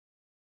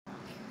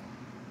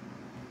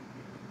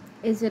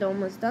Is it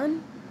almost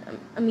done?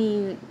 I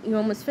mean, you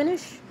almost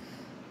finished?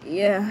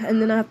 Yeah,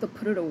 and then I have to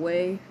put it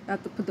away. I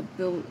have to put the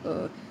bill,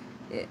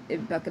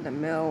 it back in the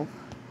mail.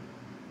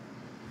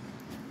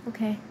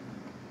 Okay.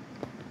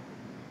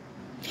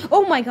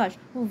 Oh my gosh!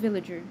 Oh,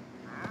 villager.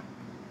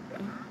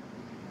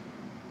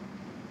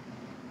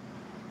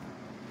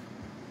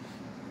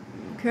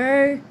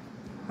 Okay.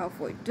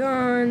 Halfway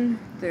done.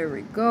 There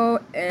we go.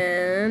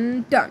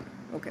 And done.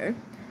 Okay.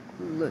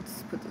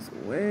 Let's put this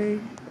away.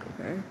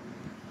 Okay.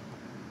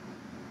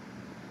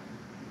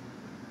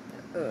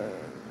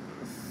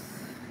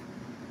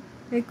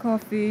 Hey,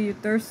 coffee.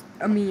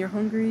 You're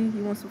hungry?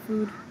 You want some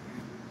food?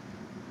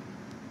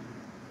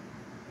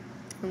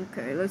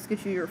 Okay, let's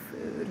get you your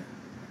food.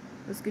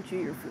 Let's get you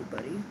your food,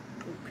 buddy.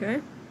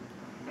 Okay.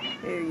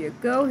 There you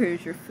go.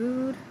 Here's your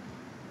food.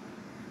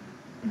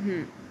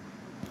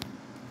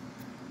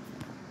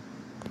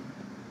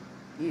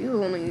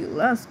 You only eat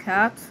less,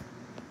 cat.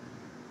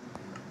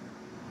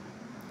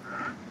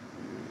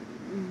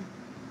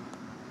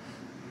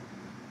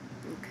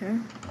 Okay.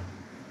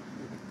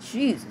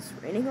 Jeez, it's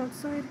raining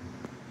outside?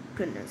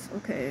 Goodness,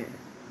 okay.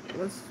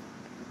 Let's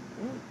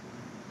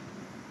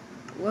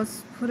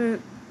put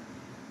it...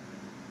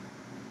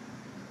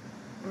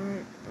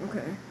 Alright,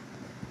 okay.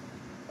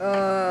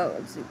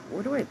 Let's see,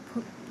 where do I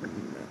put...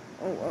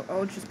 Oh,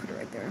 I'll just put it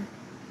right there.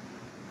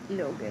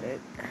 You'll get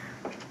it.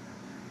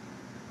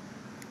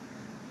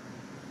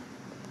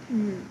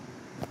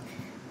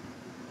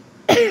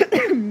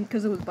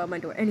 Because it was by my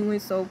door anyway,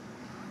 so...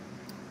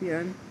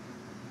 Yeah.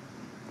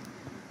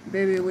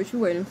 Baby, what you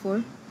waiting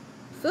for?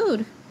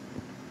 Food.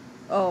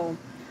 Oh.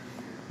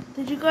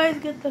 Did you guys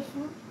get the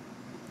food?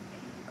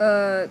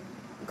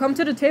 Come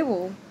to the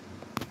table.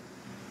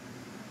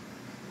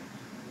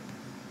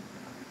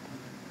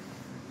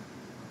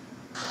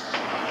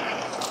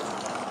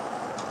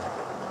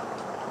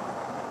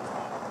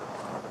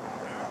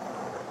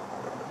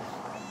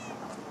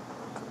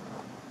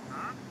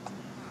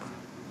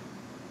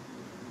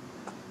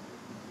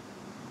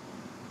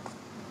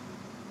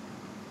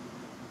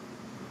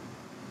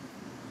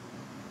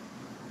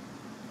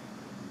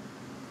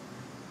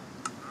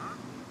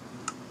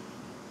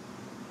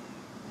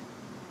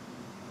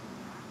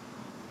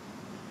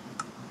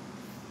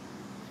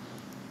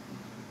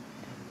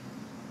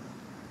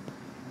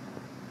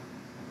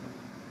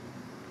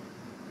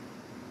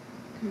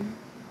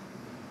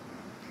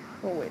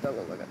 Oh wait, that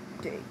looks like a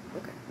date.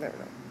 Okay, there we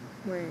go.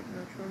 Wait,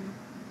 not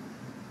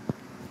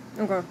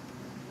sure. Okay.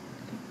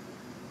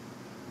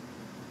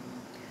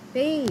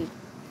 Babe.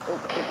 Oh,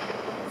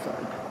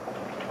 sorry.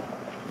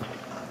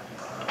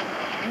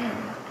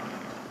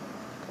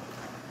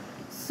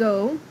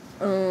 So,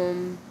 I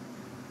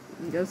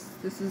guess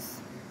this is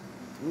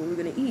what we're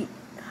gonna eat.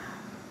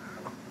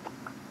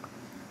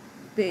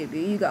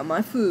 Baby, you got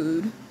my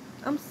food.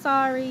 I'm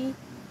sorry.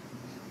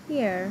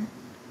 Here.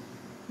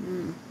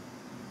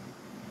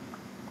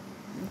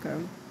 Okay.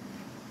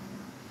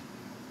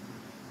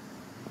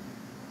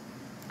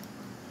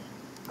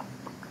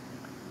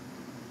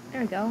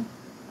 There we go.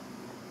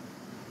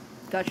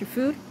 Got your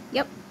food?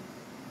 Yep.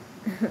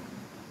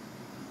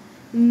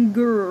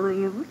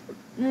 Girl.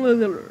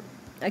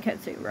 I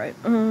can't say it right.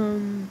 Oh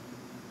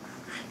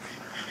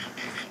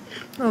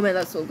man,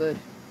 that's so good.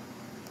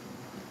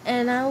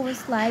 And I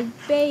was like,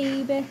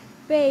 baby,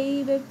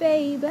 baby,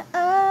 baby,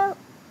 oh.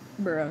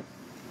 Bruh.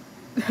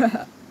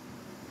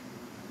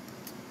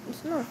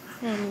 It's not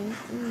funny.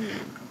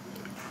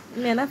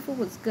 Man, that food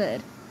was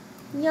good.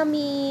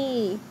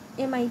 Yummy!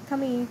 In my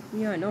tummy.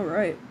 Yeah, I know,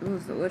 right? It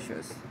was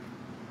delicious.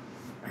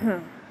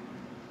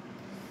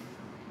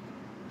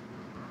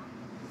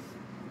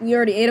 We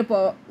already ate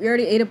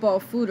up all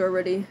food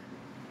already.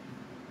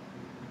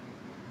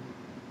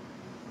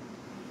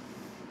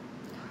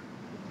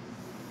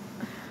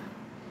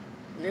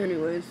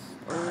 Anyways,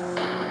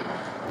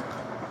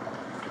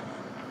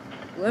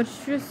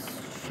 let's just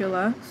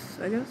chillax,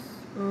 I guess.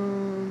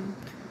 I'm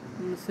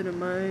gonna sit in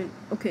mine.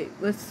 Okay,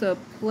 let's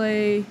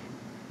play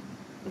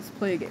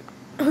a game.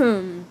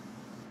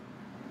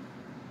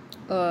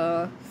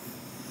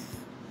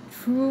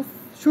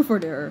 Truth or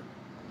dare?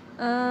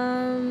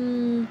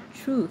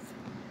 Truth.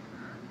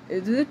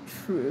 Is it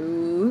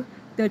true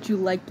that you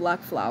like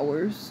black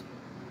flowers?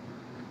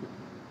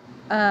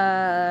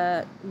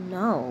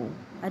 No.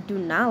 I do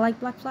not like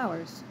black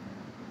flowers.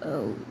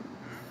 Oh.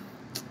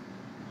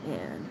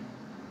 Man.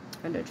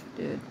 I bet you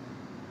did.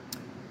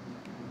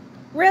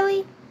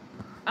 Really?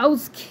 I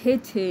was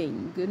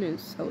kidding.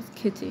 Goodness, I was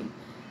kidding.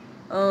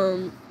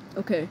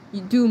 Okay.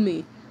 You do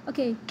me.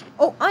 Okay.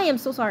 Oh, I am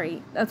so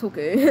sorry. That's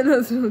okay.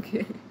 That's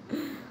okay.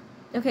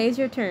 Okay, it's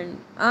your turn.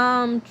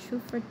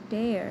 Truth or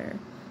dare?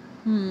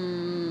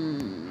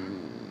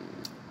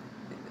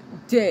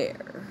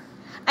 Dare.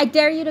 I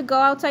dare you to go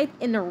outside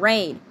in the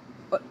rain.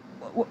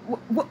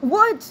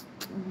 What?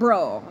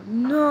 Bro,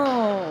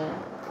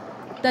 no.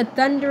 The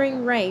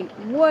thundering rain.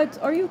 What?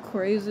 Are you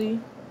crazy?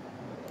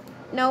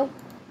 No.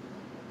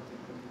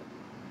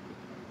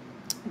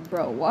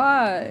 Bro,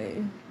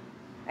 why?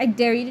 I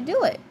dare you to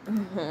do it. I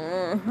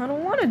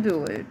don't want to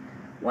do it.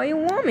 Why you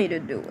want me to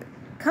do it?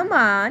 Come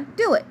on,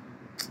 do it.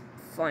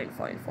 Fine,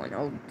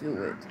 I'll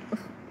do it. Oh,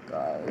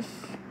 gosh.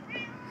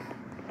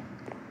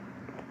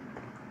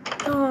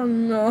 Oh,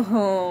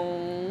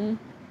 no.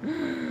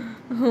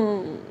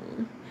 Oh.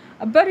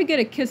 I better get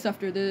a kiss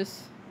after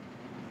this.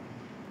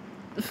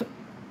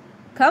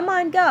 Come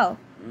on, go.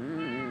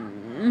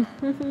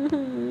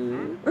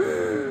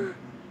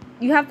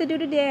 You have to do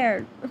the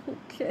dare.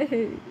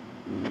 Okay.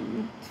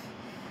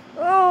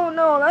 Oh,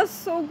 no, that's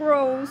so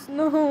gross.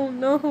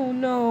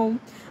 No.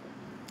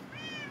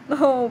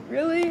 Oh,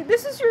 really?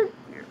 This is your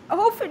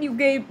outfit you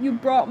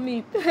brought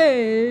me.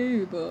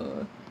 Babe.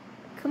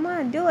 Come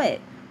on, do it.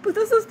 But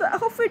this is the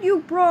outfit you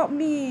brought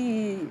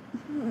me.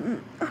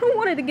 I don't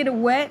want it to get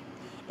wet.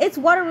 It's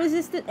water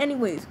resistant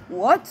anyways.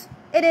 What?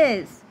 It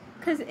is.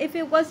 Because if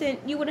it wasn't,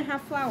 you wouldn't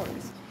have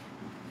flowers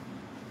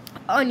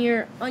on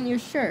your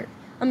shirt.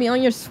 I mean,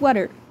 on your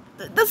sweater.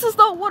 This is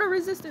not water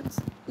resistance.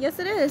 Yes,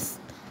 it is.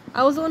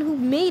 I was the one who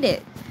made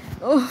it.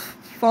 Oh,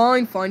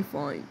 fine. Oh,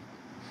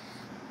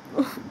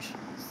 jeez.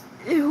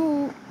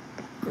 Ew.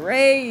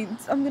 Great.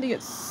 I'm gonna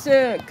get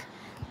sick.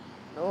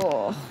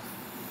 Oh,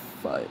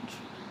 fudge.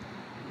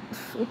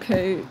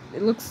 Okay,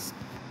 it looks.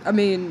 I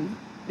mean,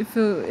 it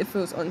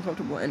feels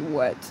uncomfortable and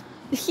wet.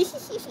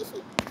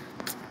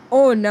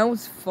 Oh, now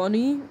it's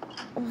funny.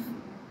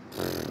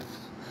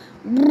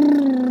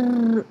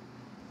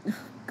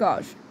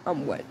 Gosh,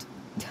 I'm wet.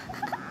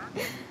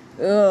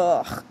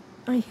 Ugh,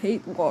 I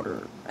hate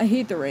water. I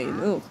hate the rain.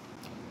 Ugh.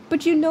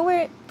 But you know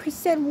where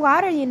percent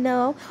water, you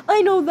know.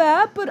 I know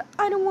that, but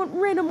I don't want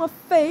rain on my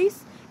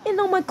face and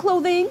on my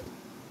clothing.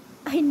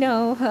 I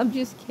know, I'm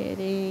just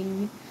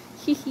kidding.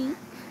 Hehe.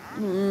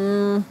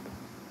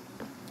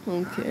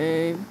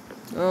 Okay.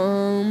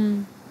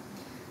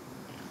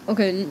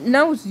 Okay,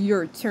 now it's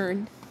your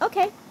turn.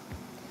 Okay.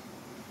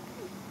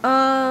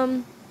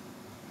 Oh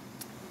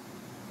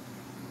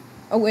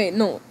wait,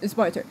 no, it's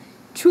my turn.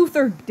 Truth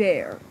or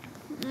dare?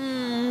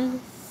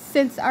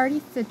 Since I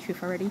already said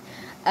truth already.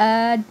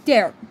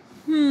 Dare.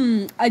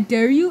 I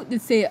dare you to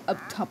say it up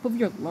top of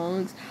your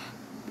lungs.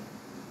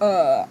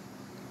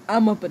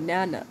 I'm a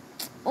banana.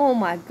 Oh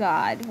my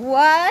god.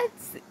 What?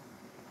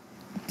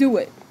 Do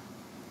it.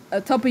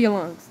 Top of your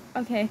lungs.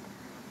 Okay.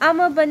 I'm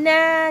a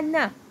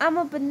banana. I'm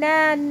a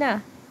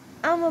banana.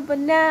 I'm a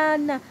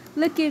banana.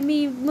 Look at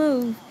me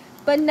move.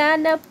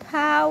 Banana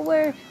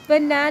power.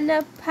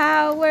 Banana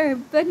power.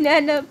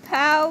 Banana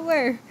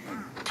power.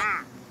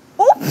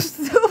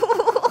 Oops.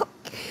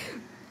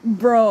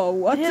 Bro,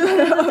 what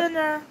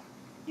the?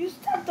 You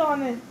stepped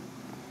on it.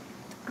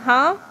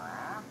 Huh?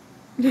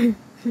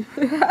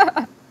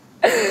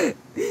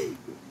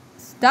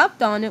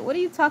 Stepped on it? What are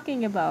you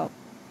talking about?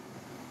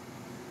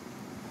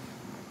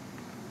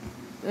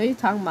 What are you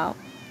talking about?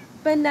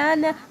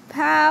 Banana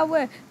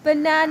power.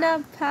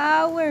 Banana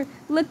power.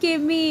 Look at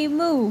me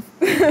move.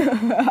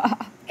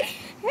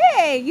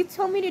 Hey, you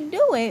told me to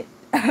do it.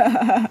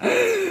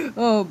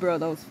 Oh, bro,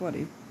 that was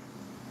funny.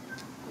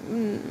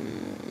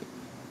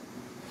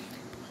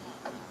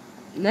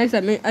 Next,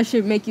 I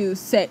should make you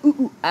say,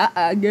 ooh,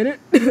 get it?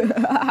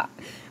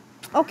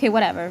 Okay,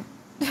 whatever.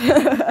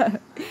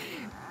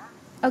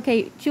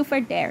 Okay, truth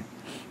or dare?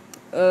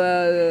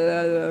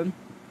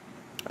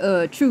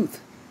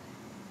 Truth.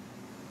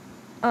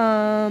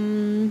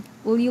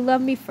 Will you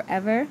love me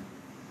forever?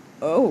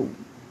 Oh,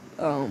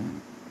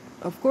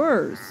 of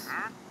course.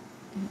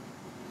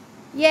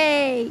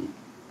 Yay!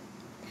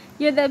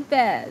 You're the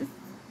best.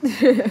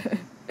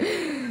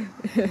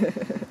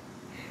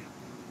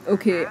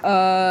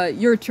 Okay,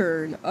 your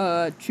turn.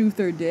 Truth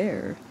or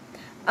dare?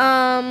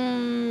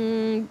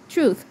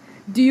 Truth.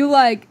 Do you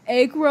like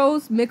egg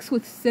rolls mixed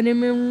with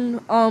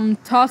cinnamon,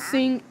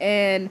 tossing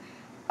and,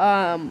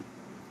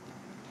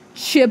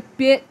 chip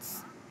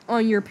bits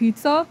on your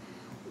pizza?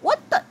 What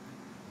in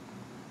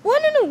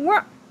the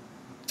world?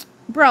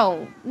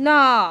 Bro,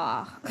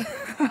 nah.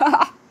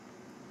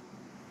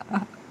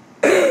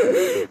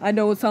 I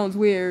know it sounds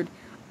weird.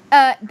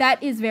 That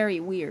is very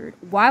weird.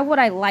 Why would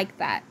I like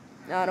that?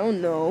 I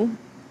don't know.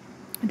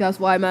 That's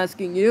why I'm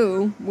asking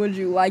you. Would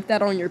you like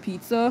that on your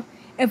pizza?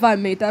 If I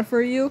made that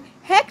for you?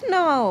 Heck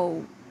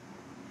no!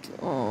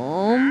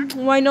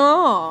 Why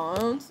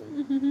not?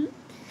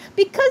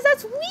 Because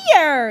that's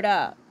weird!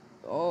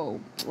 Oh,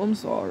 I'm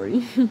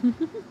sorry.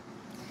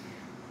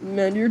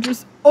 Man, you're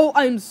just... Oh,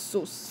 I'm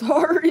so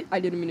sorry.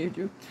 I didn't mean to hit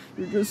you.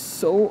 You're just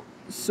so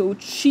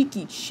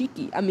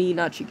cheeky. I mean,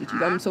 not cheeky.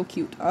 I'm so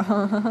cute.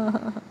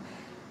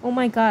 Oh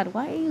my god,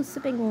 why are you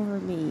sipping over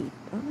me?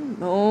 I don't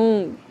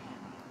know.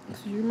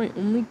 Because you're my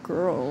only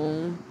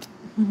girl.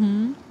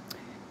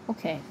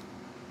 Okay.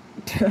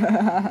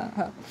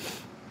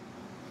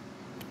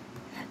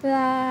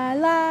 La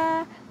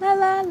la la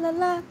la la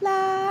la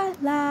la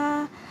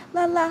la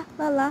la la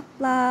la la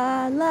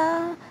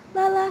la la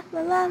la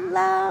la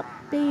la,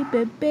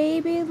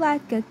 baby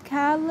like a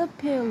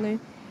caterpillar.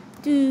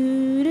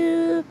 Do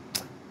do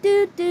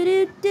do do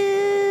do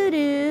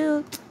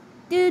do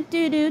do do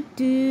do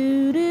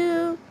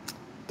do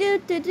do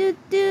do do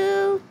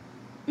do.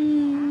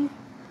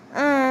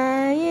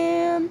 I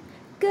am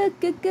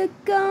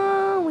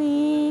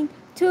going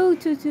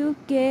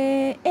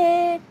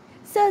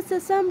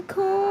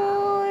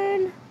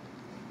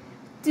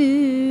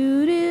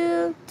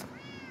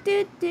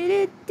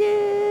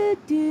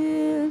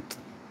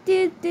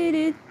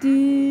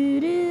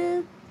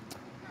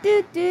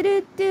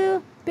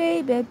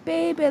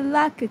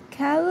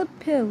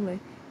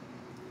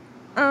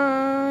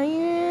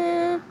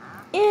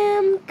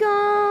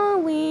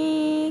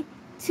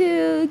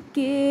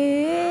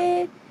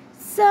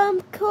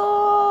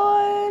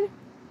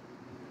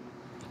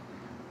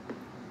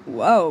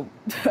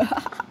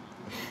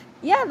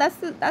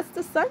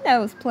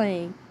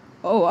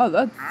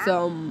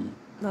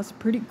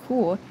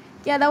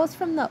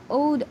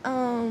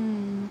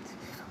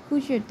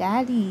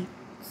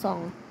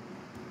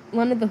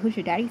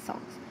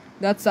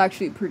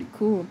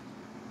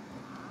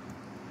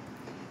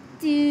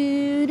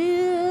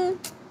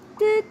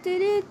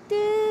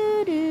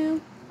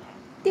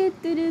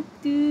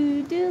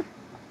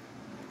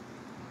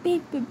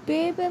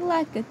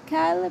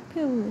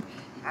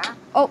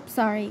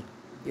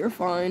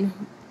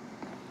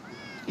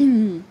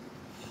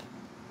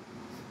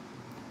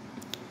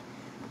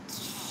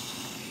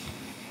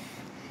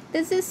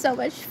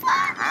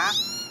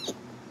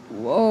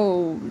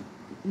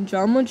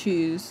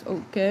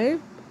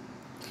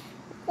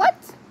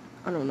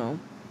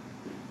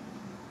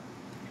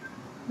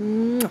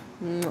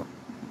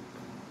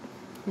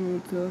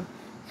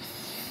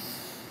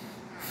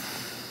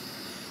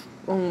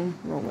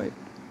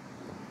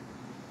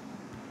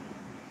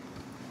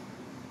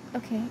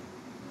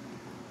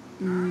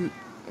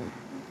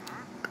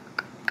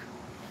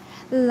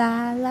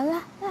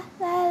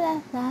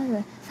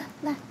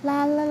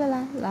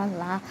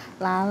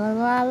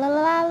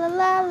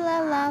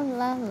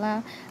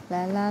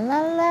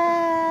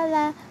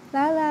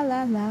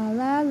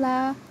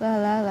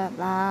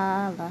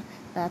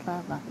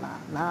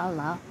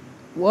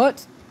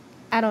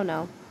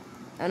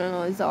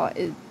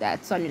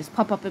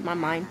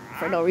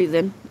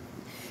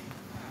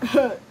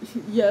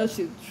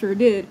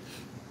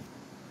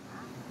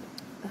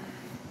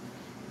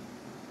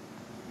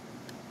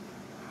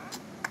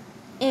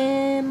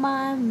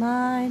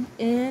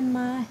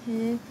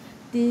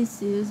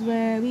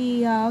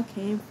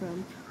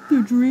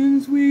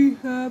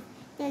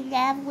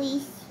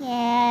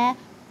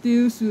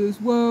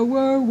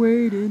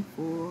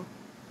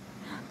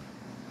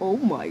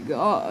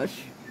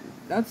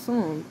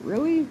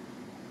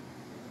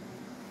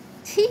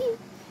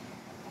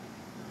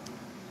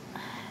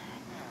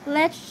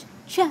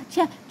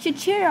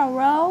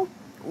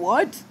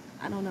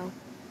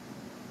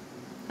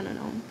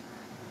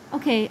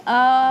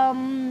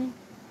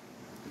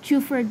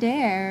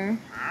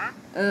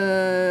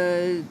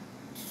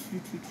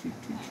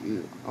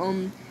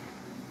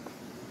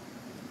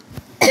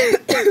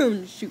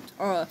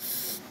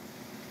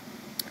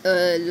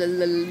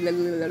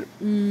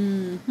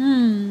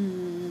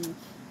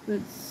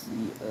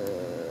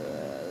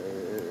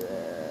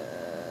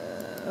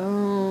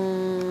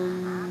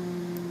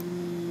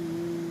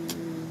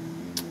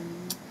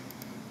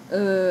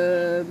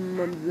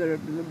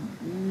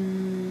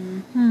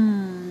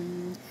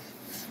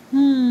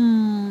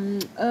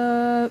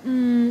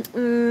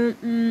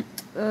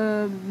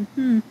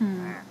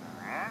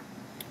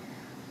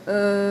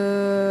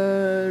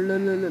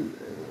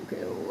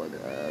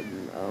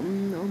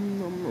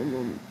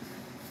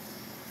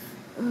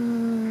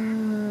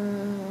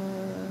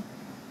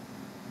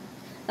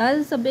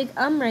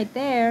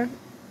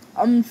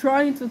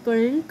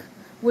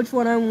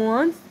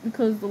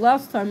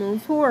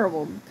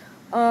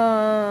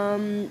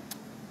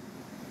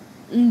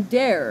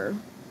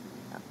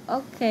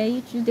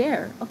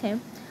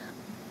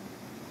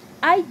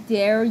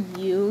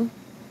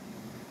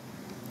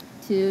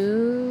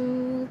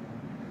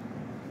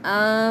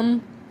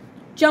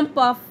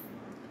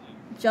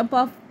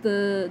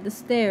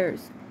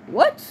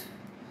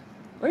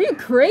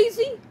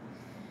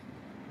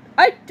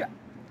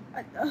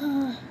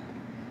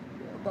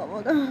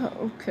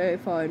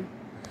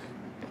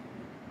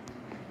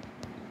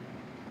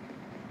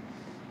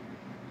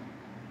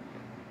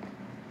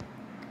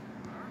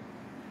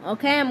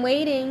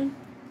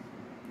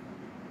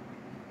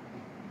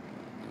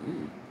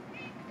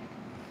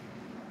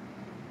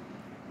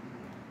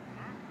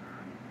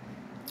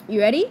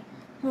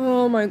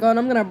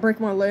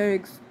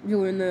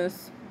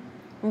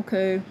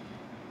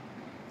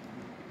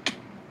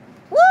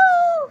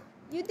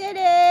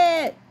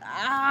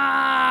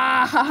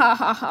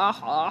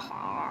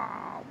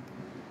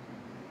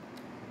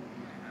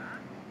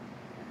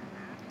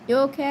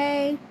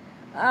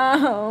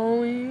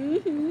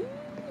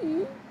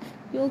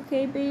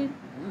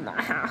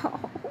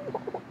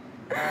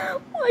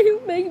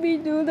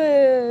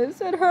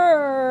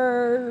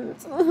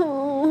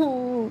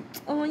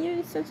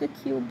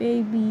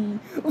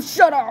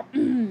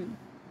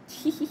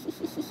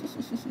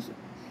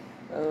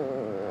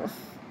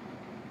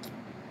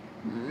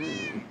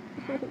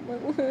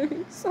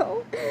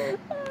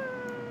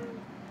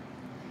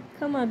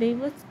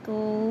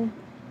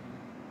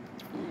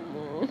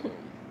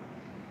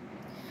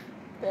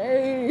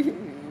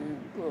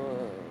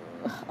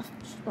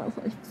my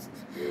legs.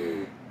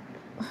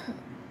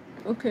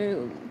 Okay,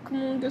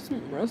 come on, get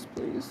some rest,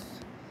 please.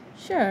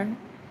 Sure.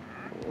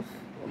 Oh,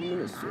 I'm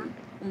gonna sleep.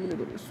 I'm gonna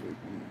go to sleep.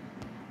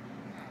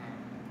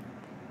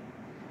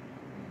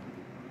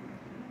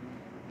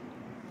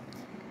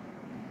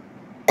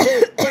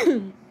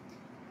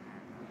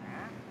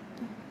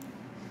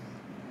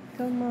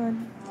 Come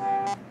on.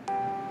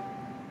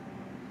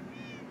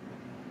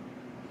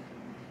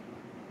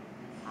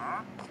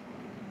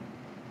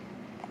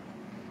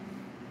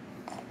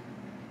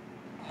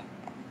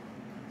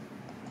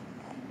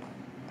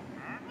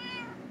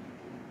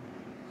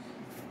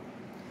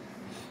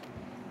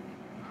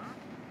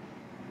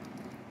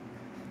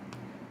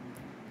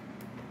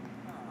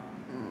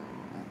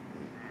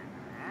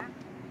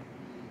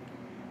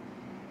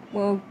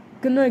 Well,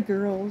 good night,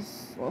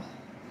 girls. Well,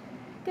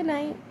 good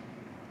night.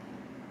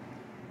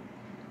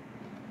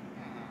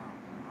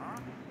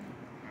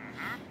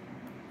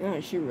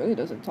 Yeah, she really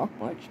doesn't talk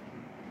much.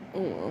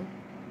 Oh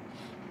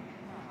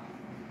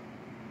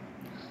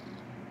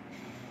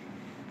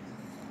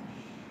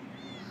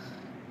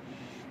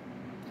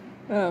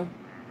well. Oh.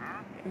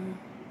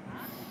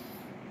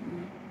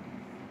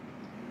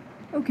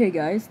 Okay,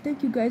 guys.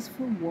 Thank you guys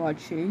for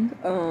watching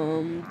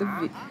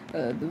the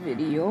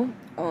video.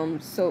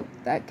 So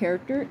that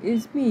character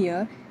is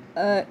Mia.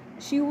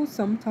 She will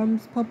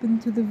sometimes pop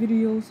into the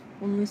videos,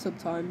 only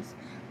sometimes,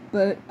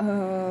 but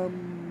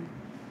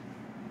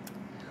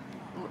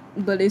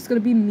it's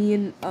gonna be me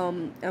and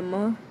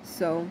Emma.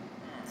 So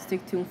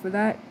stick tuned for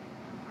that.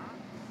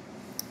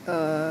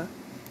 Hi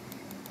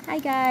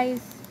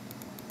guys.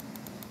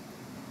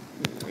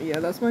 Yeah,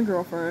 that's my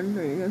girlfriend.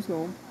 There you guys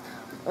go.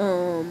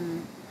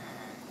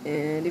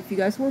 And if you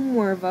guys want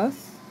more of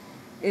us,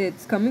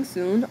 it's coming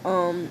soon.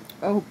 I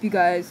hope you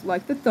guys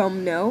like the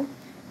thumbnail.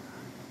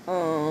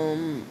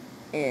 And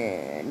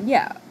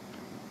yeah.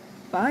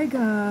 Bye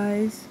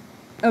guys.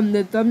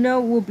 The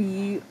thumbnail will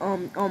be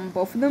on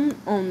both of them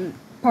on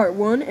part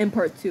 1 and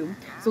part 2.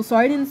 So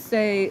sorry I didn't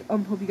say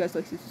hope you guys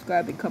like to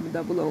subscribe and comment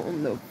down below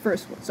on the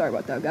first one. Sorry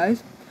about that,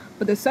 guys.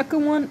 But the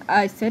second one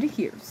I said it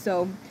here.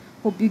 So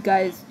hope you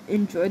guys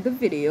enjoyed the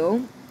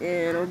video,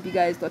 and I hope you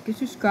guys like and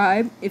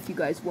subscribe. If you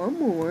guys want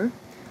more,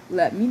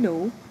 let me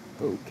know.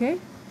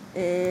 Okay?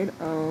 And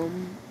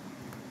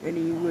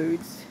any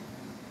words?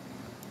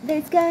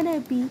 There's gonna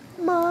be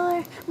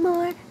more.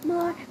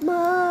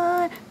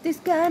 There's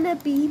gonna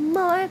be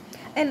more.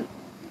 And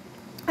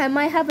I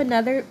might have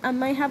another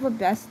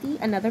bestie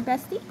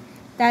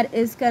that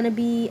is gonna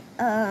be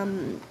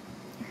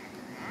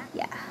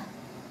yeah.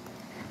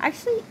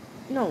 Actually,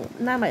 no,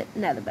 not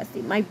another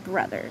bestie. My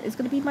brother. It's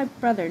gonna be my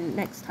brother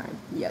next time.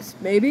 Yes,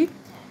 maybe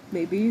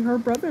her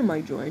brother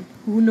might join.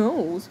 Who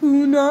knows?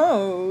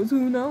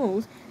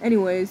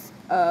 Anyways,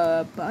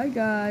 bye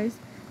guys.